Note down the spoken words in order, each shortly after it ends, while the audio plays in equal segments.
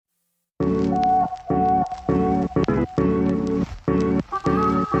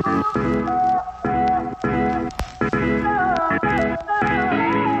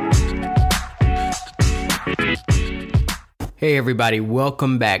Hey everybody,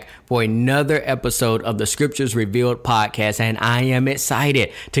 welcome back for another episode of the Scriptures Revealed podcast, and I am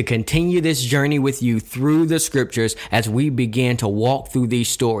excited to continue this journey with you through the Scriptures as we begin to walk through these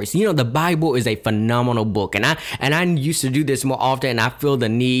stories. You know, the Bible is a phenomenal book, and I used to do this more often, and I feel the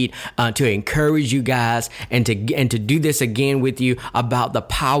need to encourage you guys and to do this again with you about the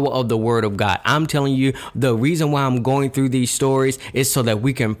power of the Word of God. I'm telling you, the reason why I'm going through these stories is so that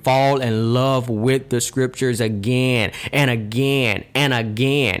we can fall in love with the Scriptures again and again and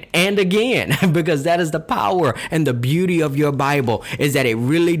again and again, because that is the power and the beauty of your Bible, is that it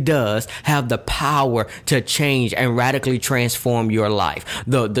really does have the power to change and radically transform your life.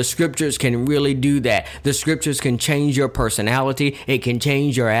 The Scriptures can really do that. The Scriptures can change your personality. It can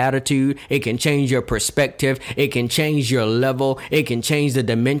change your attitude. It can change your perspective. It can change your level. It can change the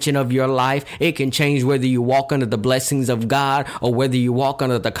dimension of your life. It can change whether you walk under the blessings of God or whether you walk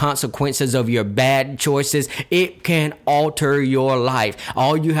under the consequences of your bad choices. It can alter your life.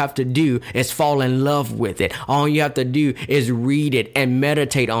 All you have to do is fall in love with it. All you have to do is read it and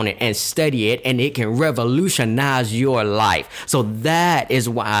meditate on it and study it, and it can revolutionize your life. So that is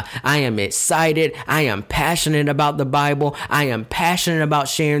why I am excited. I am passionate about the Bible. I am passionate about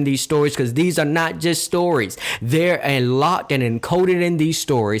sharing these stories, because these are not just stories. They're locked and encoded in these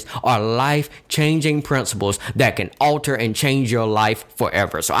stories are life-changing principles that can alter and change your life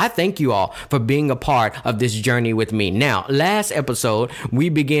forever. So I thank you all for being a part of this journey with me. Now, last episode, we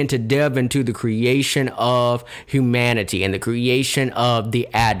began to delve into the creation of humanity and the creation of the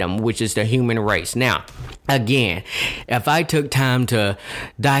Adam, which is the human race. Now, again, if I took time to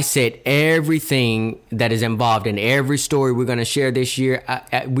dissect everything that is involved in every story we're going to share this year,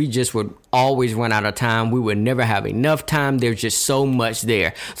 we just would always run out of time. We would never have enough time. There's just so much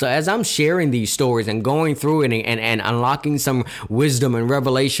there. So as I'm sharing these stories and going through it and unlocking some wisdom and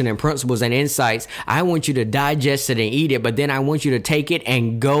revelation and principles and insights, I want you to digest it and eat it, but then I want you to take it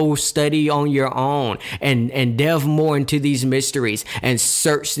and go study on your own and delve more into these mysteries and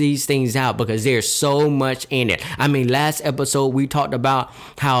search these things out, because there's so much in it. I mean, last episode we talked about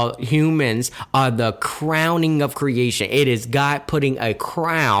how humans are the crowning of creation. It is God putting a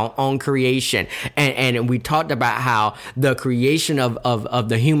crown on creation. And we talked about how the creation of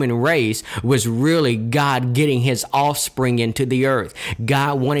the human race was really God getting his offspring into the earth.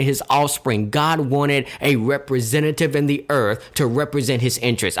 God wanted his offspring. God wanted a representative in the earth to represent his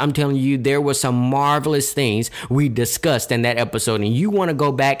interests. I'm telling you, there were some marvelous things we discussed in that episode, and you want to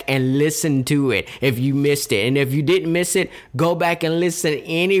go back and listen to it if you missed it. And if you didn't miss it, go back and listen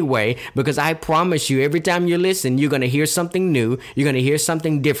anyway, because I promise you, every time you listen, you're going to hear something new. You're going to hear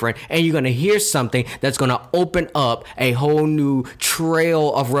something different, and you're going to hear something that's going to open up a whole new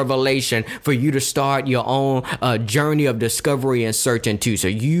trail of revelation for you to start your own journey of discovery and search into. So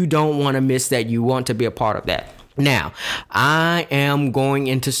you don't want to miss that. You want to be a part of that. Now, I am going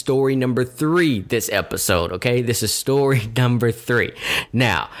into story number 3 this episode, okay? This is story number 3.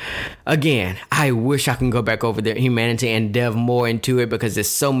 Now, again, I wish I can go back over the humanity and delve more into it, because there's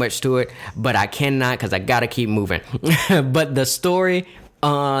so much to it, but I cannot, because I got to keep moving. But the story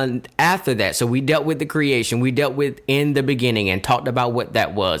after that, so we dealt with the creation, we dealt with in the beginning and talked about what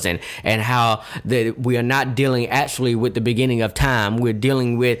that was, and how we are not dealing actually with the beginning of time. We're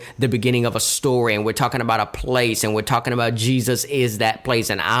dealing with the beginning of a story, and we're talking about a place, and we're talking about Jesus is that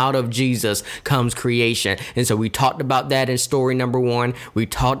place, and out of Jesus comes creation. And so we talked about that in story number 1. We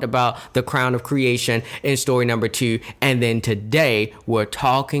talked about the crown of creation in story number 2, and then today we're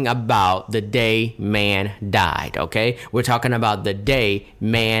talking about the day man died. Okay, we're talking about the day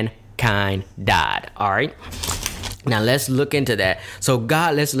mankind died. All right. Now let's look into that. So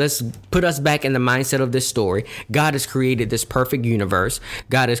God, let's put us back in the mindset of this story. God has created this perfect universe.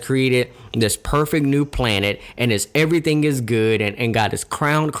 God has created this perfect new planet, and everything is good. And God has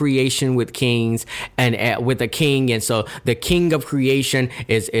crowned creation with kings and with a king. And so the king of creation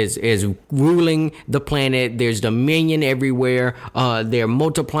is ruling the planet. There's dominion everywhere. They're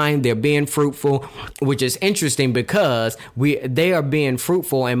multiplying. They're being fruitful, which is interesting because they are being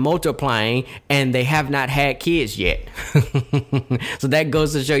fruitful and multiplying, and they have not had kids yet. So that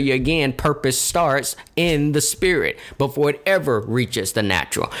goes to show you again, purpose starts in the spirit before it ever reaches the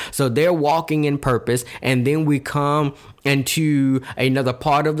natural. So they're walking in purpose, and then we come into another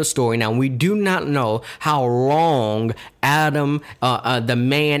part of the story. Now, we do not know how long Adam, the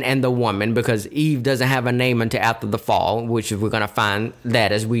man and the woman, because Eve doesn't have a name until after the fall, which we're going to find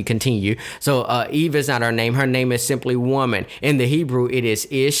that as we continue. So Eve is not her name. Her name is simply woman. In the Hebrew, it is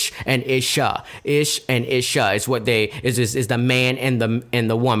Ish and Isha. Ish and Isha is what is the man and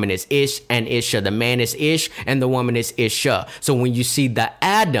the woman is Ish and Isha. The man is Ish and the woman is Isha. So when you see the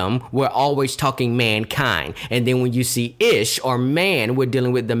Adam, we're always talking mankind. And then when you see Ish or man, we're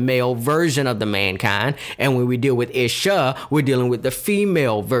dealing with the male version of the mankind. And when we deal with Isha, we're dealing with the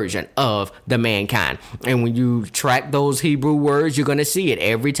female version of the mankind. And when you track those Hebrew words, you're going to see it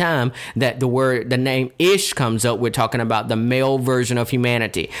every time that the name Ish comes up. We're talking about the male version of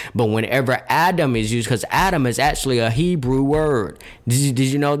humanity. But whenever Adam is used, because Adam is actually a Hebrew word. Did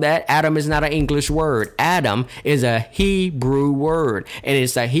you know that? Adam is not an English word. Adam is a Hebrew word. And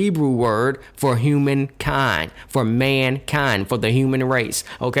it's a Hebrew word for humankind, for mankind, for the human race.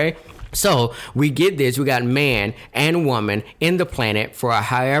 Okay? So we get this, we got man and woman in the planet for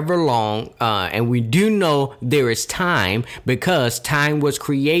however long, and we do know there is time because time was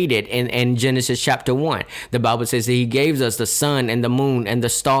created in Genesis chapter 1. The Bible says that he gave us the sun and the moon and the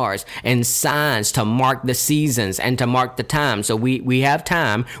stars and signs to mark the seasons and to mark the time. So we have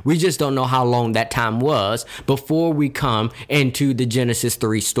time. We just don't know how long that time was before we come into the Genesis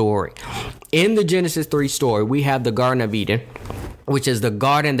 3 story. In the Genesis 3 story, we have the Garden of Eden, which is the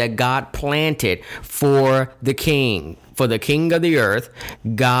garden that God planted for the king of the earth.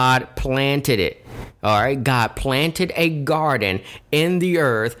 God planted it. All right. God planted a garden in the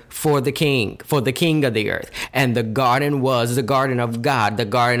earth for the king of the earth. And the garden was the garden of God, the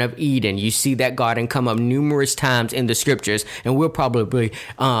Garden of Eden. You see that garden come up numerous times in the scriptures, and we'll probably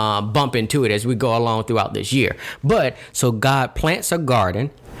bump into it as we go along throughout this year. But so God plants a garden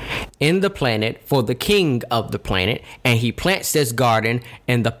in the planet for the king of the planet, and he plants this garden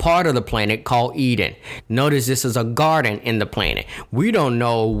in the part of the planet called Eden. Notice this is a garden in the planet. We don't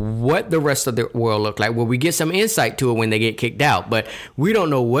know what the rest of the world look like. Well, we get some insight to it when they get kicked out, but we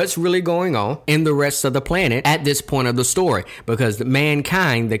don't know what's really going on in the rest of the planet at this point of the story, because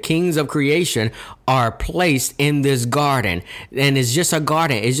mankind, the kings of creation, are placed in this garden. And it's just a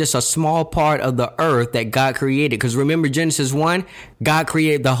garden. It's just a small part of the earth that God created. Because remember Genesis 1, God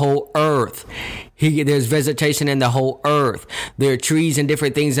created the whole earth. There's vegetation in the whole earth. There are trees and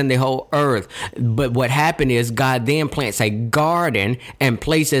different things in the whole earth. But what happened is God then plants a garden and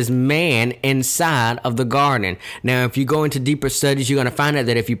places man inside of the garden. Now, if you go into deeper studies, you're going to find out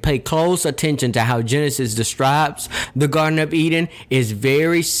that if you pay close attention to how Genesis describes the Garden of Eden, is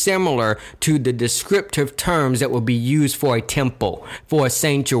very similar to the descriptive terms that will be used for a temple, for a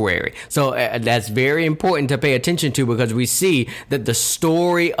sanctuary. So that's very important to pay attention to, because we see that the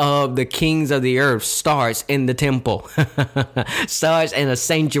story of the kings of the earth starts in the temple, starts in a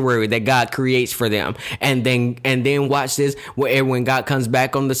sanctuary that God creates for them. And then watch this, when God comes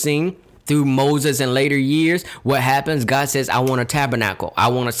back on the scene through Moses in later years, what happens? God says, I want a tabernacle. I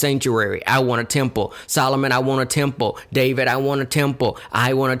want a sanctuary. I want a temple. Solomon, I want a temple. David, I want a temple.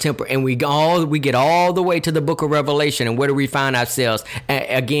 I want a temple. And we get all the way to the book of Revelation. And where do we find ourselves?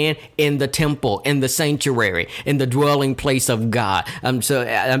 Again, in the temple, in the sanctuary, in the dwelling place of God. I'm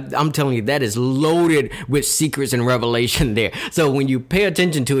telling you, that is loaded with secrets and revelation there. So when you pay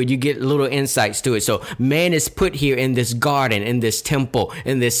attention to it, you get little insights to it. So man is put here in this garden, in this temple,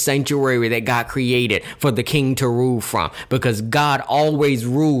 in this sanctuary that God created for the king to rule from, because God always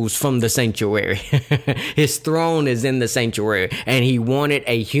rules from the sanctuary. His throne is in the sanctuary, and he wanted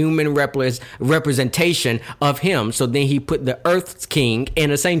a human representation of him. So then he put the earth's king in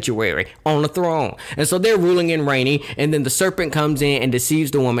a sanctuary on a throne. And so they're ruling and reigning, and then the serpent comes in and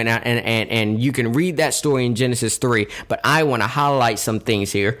deceives the woman, and you can read that story in Genesis 3, but I want to highlight some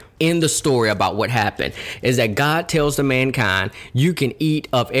things here in the story about what happened. Is that God tells the mankind, you can eat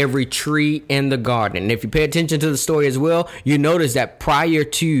of every tree in the garden. And if you pay attention to the story as well, you notice that prior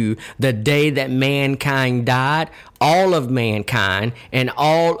to the day that mankind died, all of mankind and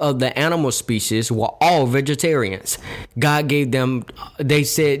all of the animal species were all vegetarians. God gave them, they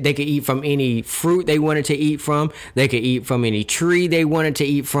said they could eat from any fruit they wanted to eat from. They could eat from any tree they wanted to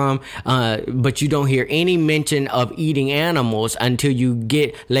eat from. But you don't hear any mention of eating animals until you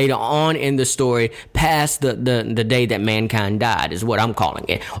get later on in the story past the day that mankind died, is what I'm calling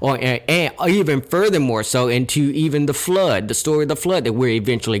it. Or even furthermore so into even the flood, the story of the flood that we're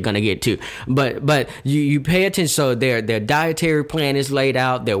eventually going to get to. But you pay attention. So their dietary plan is laid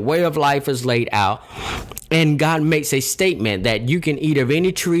out, their way of life is laid out, and God makes a statement that you can eat of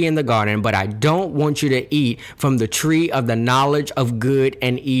any tree in the garden, but I don't want you to eat from the tree of the knowledge of good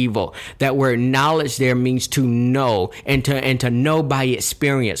and evil. That word knowledge there means to know, and to know by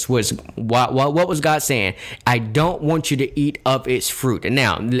experience. Was what was God saying? I don't want you to eat of its fruit. And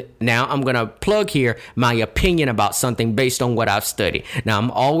now I'm going to plug here my opinion about something based on what I've studied. Now I'm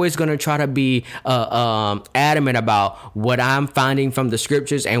always going to try to be adamant about what I'm finding from the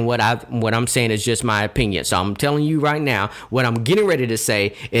scriptures, and what I'm saying is just my opinion. opinion. So I'm telling you right now, what I'm getting ready to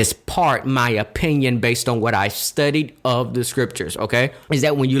say is part my opinion based on what I studied of the scriptures, okay? Is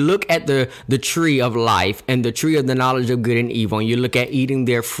that when you look at the tree of life and the tree of the knowledge of good and evil, and you look at eating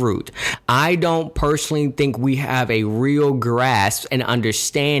their fruit, I don't personally think we have a real grasp and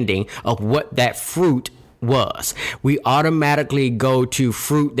understanding of what that fruit was. We automatically go to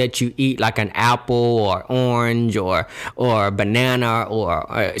fruit that you eat, like an apple or orange or banana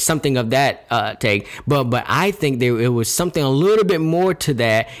or something of that take. But I think it was something a little bit more to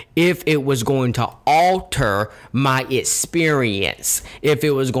that. If it was going to alter my experience, if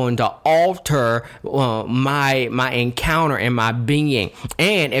it was going to alter my encounter and my being,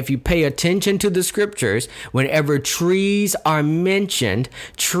 and if you pay attention to the scriptures, whenever trees are mentioned,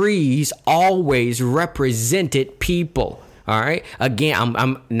 trees always represented people. All right. Again,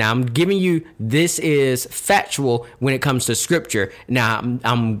 I'm giving you, this is factual when it comes to scripture. Now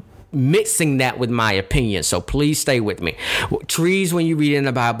I'm mixing that with my opinion, so please stay with me. Trees, when you read in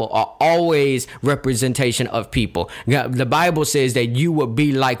the Bible, are always representation of people. The Bible says that you will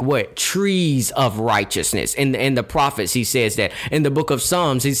be like what? Trees of righteousness. In the prophets, he says that. In the book of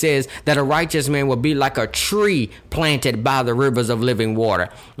Psalms, he says that a righteous man will be like a tree planted by the rivers of living water.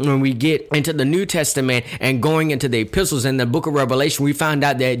 When we get into the New Testament and going into the epistles in the book of Revelation, we find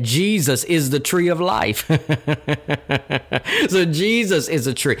out that Jesus is the tree of life. So Jesus is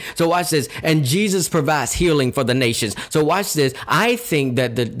a tree. So watch this. And Jesus provides healing for the nations. So watch this. I think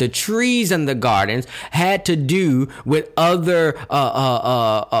that the trees and the gardens had to do with other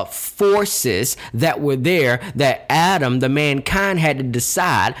forces that were there, that Adam, the mankind, had to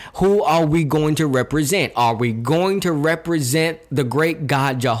decide, who are we going to represent? Are we going to represent the great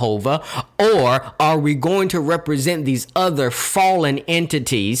God Jehovah, or are we going to represent these other fallen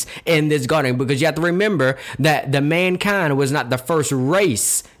entities in this garden? Because you have to remember that the mankind was not the first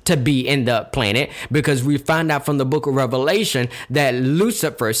race to be in the planet, because we find out from the book of Revelation that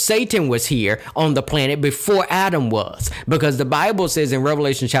Lucifer, Satan, was here on the planet before Adam was, because the Bible says in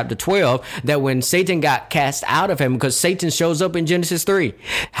Revelation chapter 12 that when Satan got cast out of him, because Satan shows up in Genesis 3,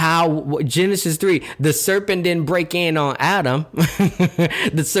 Genesis 3, the serpent didn't break in on Adam.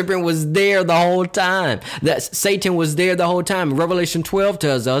 The serpent was there the whole time. That Satan was there the whole time. Revelation 12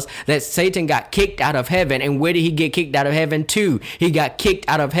 tells us that Satan got kicked out of heaven. And where did he get kicked out of heaven to? He got kicked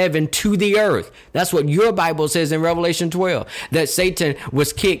out of heaven to the earth. That's what your Bible says in Revelation 12, that Satan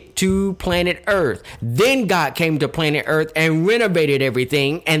was kicked to planet Earth. Then God came to planet Earth and renovated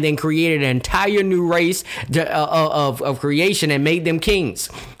everything, and then created an entire new race of creation and made them kings.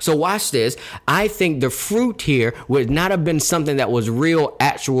 So watch this. I think the fruit here would not have been something that was real,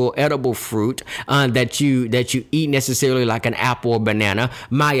 actual, edible fruit that you eat necessarily, like an apple or banana.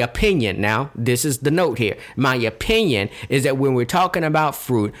 My opinion, now this is the note here, my opinion is that when we're talking about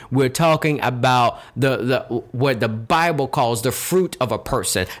fruit, we're talking about the what the Bible calls the fruit of a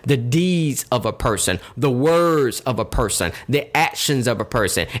person, the deeds of a person, the words of a person, the actions of a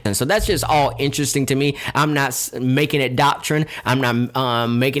person. And so that's just all interesting to me. I'm not making it doctrine. I'm not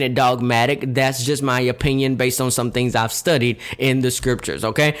making it dogmatic. That's just my opinion based on some things I've studied in the scriptures.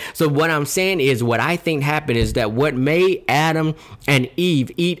 Okay. So what I'm saying is, what I think happened is that what made Adam and Eve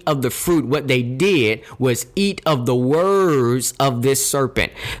eat of the fruit, what they did was eat of the words of this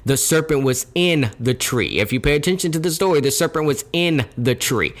serpent. The serpent was in the tree. If you pay attention to the story, the serpent was in the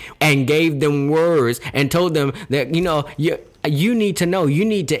tree and gave them words and told them that, you need to know, you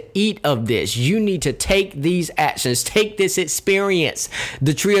need to eat of this. You need to take these actions, take this experience,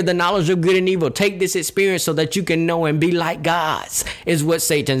 the tree of the knowledge of good and evil. Take this experience so that you can know and be like gods, is what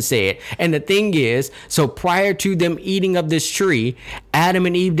Satan said. And the thing is, so prior to them eating of this tree, Adam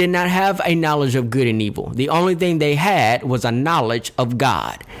and Eve did not have a knowledge of good and evil. The only thing they had was a knowledge of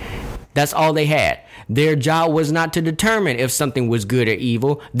God. That's all they had. Their job was not to determine if something was good or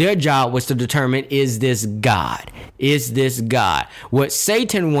evil. Their job was to determine, is this God? Is this God? What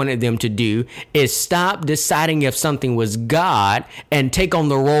Satan wanted them to do is stop deciding if something was God and take on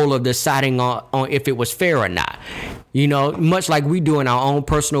the role of deciding on if it was fair or not. Much like we do in our own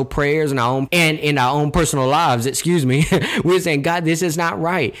personal prayers and in our own personal lives, we're saying, God, this is not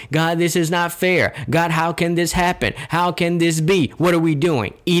right. God, this is not fair. God, how can this happen? How can this be? What are we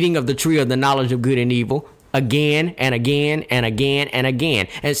doing? Eating of the tree of the knowledge of good and evil again and again and again and again,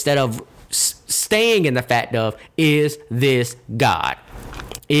 instead of staying in the fact of, is this God?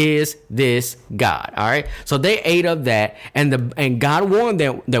 Is this God? All right. So they ate of that, and God warned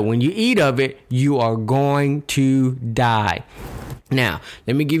them that when you eat of it, you are going to die. Now,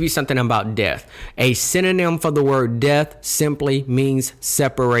 let me give you something about death. A synonym for the word death simply means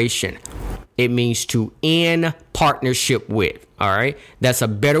separation. It means to end partnership with. All right. That's a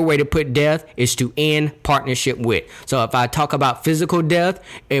better way to put death, is to end partnership with. So if I talk about physical death,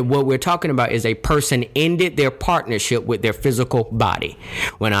 what we're talking about is a person ended their partnership with their physical body.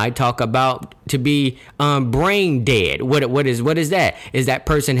 When I talk about to be brain dead, what is that? Is that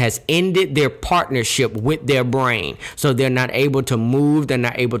person has ended their partnership with their brain. So they're not able to move. They're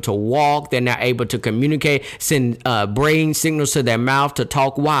not able to walk. They're not able to communicate, send brain signals to their mouth to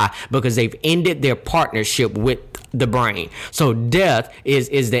talk. Why? Because they've ended their partnership with the brain. So death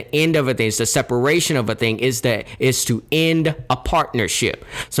is the end of a thing. It's the separation of a thing. Is to end a partnership.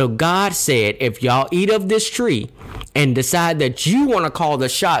 So God said, if y'all eat of this tree and decide that you want to call the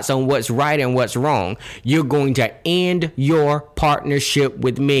shots on what's right and what's wrong, you're going to end your partnership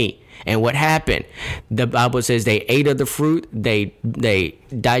with me. And what happened? The Bible says they ate of the fruit. They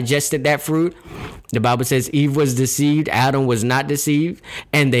digested that fruit. The Bible says Eve was deceived. Adam was not deceived.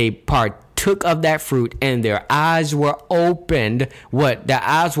 And they partook of that fruit, and their eyes were opened. Their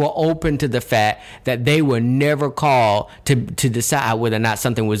eyes were open to the fact that they were never called to decide whether or not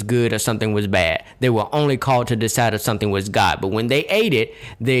something was good or something was bad. They were only called to decide if something was God. But when they ate it,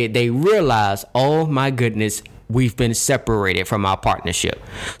 they realized, oh my goodness, we've been separated from our partnership.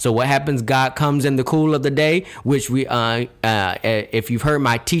 So what happens? God comes in the cool of the day, which if you've heard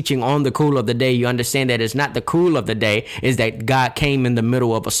my teaching on the cool of the day, you understand that it's not the cool of the day, is that God came in the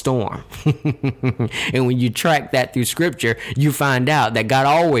middle of a storm. And when you track that through scripture, you find out that God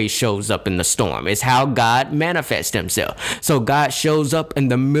always shows up in the storm. It's how God manifests himself. So God shows up in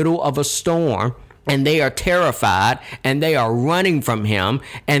the middle of a storm, and they are terrified, and they are running from him,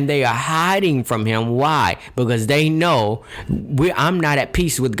 and they are hiding from him. Why? Because they know I'm not at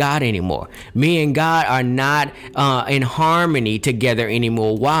peace with God anymore. Me and God are not in harmony together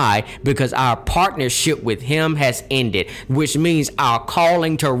anymore. Why? Because our partnership with him has ended, which means our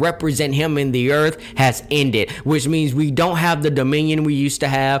calling to represent him in the earth has ended, which means we don't have the dominion we used to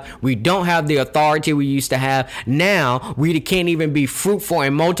have. We don't have the authority we used to have. Now we can't even be fruitful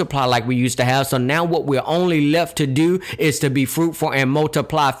and multiply like we used to have. So now what we're only left to do is to be fruitful and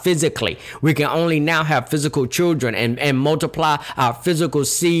multiply physically. We can only now have physical children and multiply our physical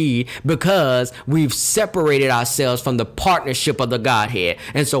seed, because we've separated ourselves from the partnership of the Godhead.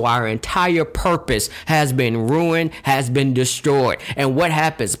 And so our entire purpose has been ruined, has been destroyed. And what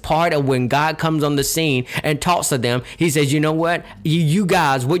happens? Part of when God comes on the scene and talks to them, he says, you know what? You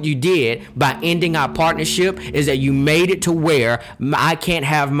guys, what you did by ending our partnership is that you made it to where I can't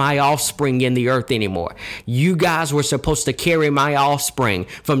have my offspring in the earth anymore. You guys were supposed to carry my offspring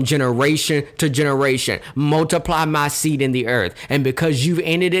from generation to generation, multiply my seed in the earth. And because you've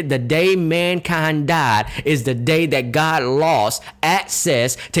ended it, the day mankind died is the day that God lost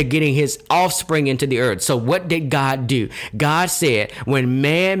access to getting his offspring into the earth. So what did God do? God said, when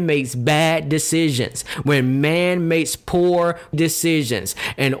man makes bad decisions, when man makes poor decisions,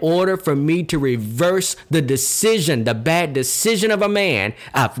 in order for me to reverse the decision, the bad decision of a man,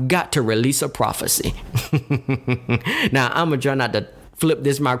 I've got to release a prophecy. Now, I'm going to try not to flip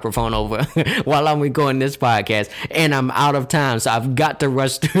this microphone over while I'm recording this podcast, and I'm out of time, so I've got to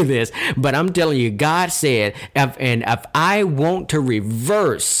rush through this. But I'm telling you, God said, if I want to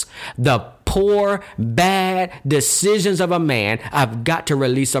reverse the poor, bad decisions of a man, I've got to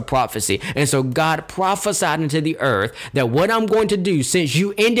release a prophecy. And so God prophesied into the earth that what I'm going to do, since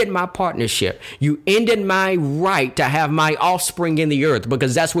you ended my partnership, you ended my right to have my offspring in the earth,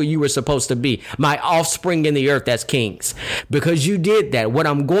 because that's where you were supposed to be, my offspring in the earth as kings. Because you did that, what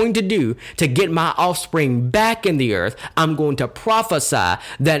I'm going to do to get my offspring back in the earth, I'm going to prophesy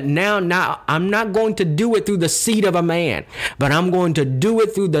that now I'm not going to do it through the seed of a man, but I'm going to do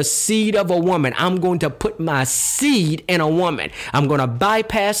it through the seed of a woman. I'm going to put my seed in a woman. I'm going to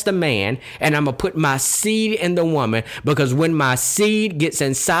bypass the man, and I'm going to put my seed in the woman, because when my seed gets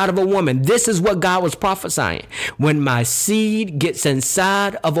inside of a woman, this is what God was prophesying. When my seed gets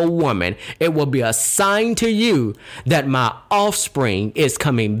inside of a woman, it will be a sign to you that my offspring is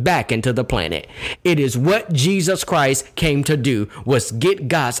coming back into the planet. It is what Jesus Christ came to do, was get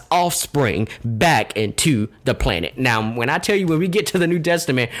God's offspring back into the planet. Now, when I tell you, when we get to the New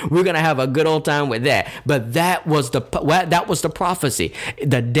Testament, we're going to have a good old time with that. But that was the prophecy.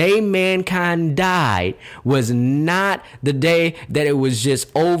 The day mankind died was not the day that it was just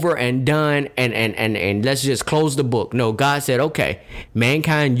over and done and let's just close the book. No, God said, okay,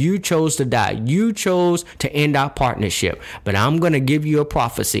 mankind, you chose to die. You chose to end our partnership. But I'm going to give you a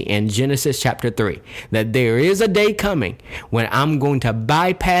prophecy in Genesis chapter 3 that there is a day coming when I'm going to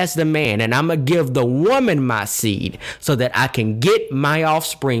bypass the man, and I'm going to give the woman my seed so that I can get my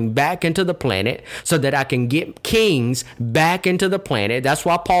offspring back into into the planet so that I can get kings back into the planet. That's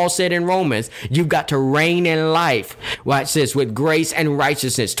why Paul said in Romans, you've got to reign in life. Watch this, with grace and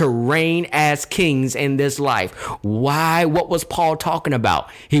righteousness, to reign as kings in this life. Why? What was Paul talking about?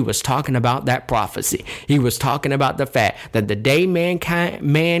 He was talking about that prophecy. He was talking about the fact that the day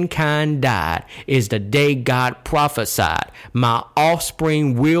mankind died is the day God prophesied. My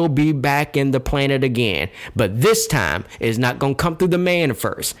offspring will be back in the planet again. But this time it's not going to come through the man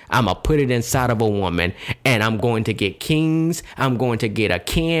first. I'm going to put it inside of a woman, and I'm going to get kings. I'm going to get a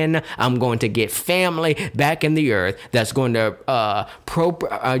kin. I'm going to get family back in the earth that's going to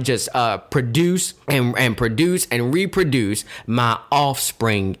produce and reproduce my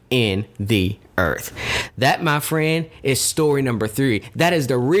offspring in the earth. That, my friend, is story number 3. That is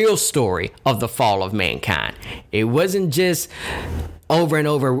the real story of the fall of mankind. It wasn't just over and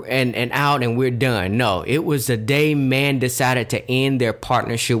over and out and we're done. No, it was the day man decided to end their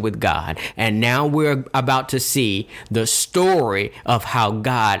partnership with God. And now we're about to see the story of how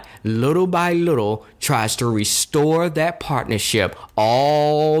God, little by little, tries to restore that partnership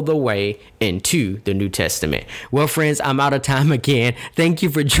all the way into the New Testament. Well, friends, I'm out of time again. Thank you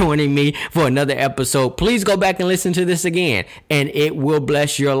for joining me for another episode. Please go back and listen to this again, and it will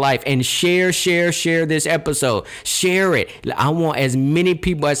bless your life. And share this episode. Share it. I want as many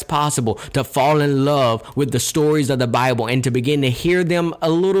people as possible to fall in love with the stories of the Bible and to begin to hear them a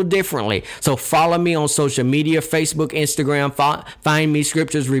little differently. So follow me on social media, Facebook, Instagram. Find me,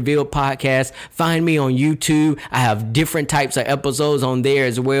 Scriptures Revealed Podcast. Find me on YouTube. I have different types of episodes on there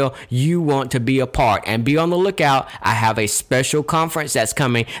as well. You want to be a part, and be on the lookout. I have a special conference that's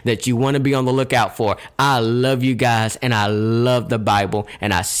coming that you want to be on the lookout for. I love you guys, and I love the Bible,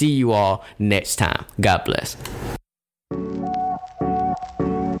 and I see you all next time. God bless.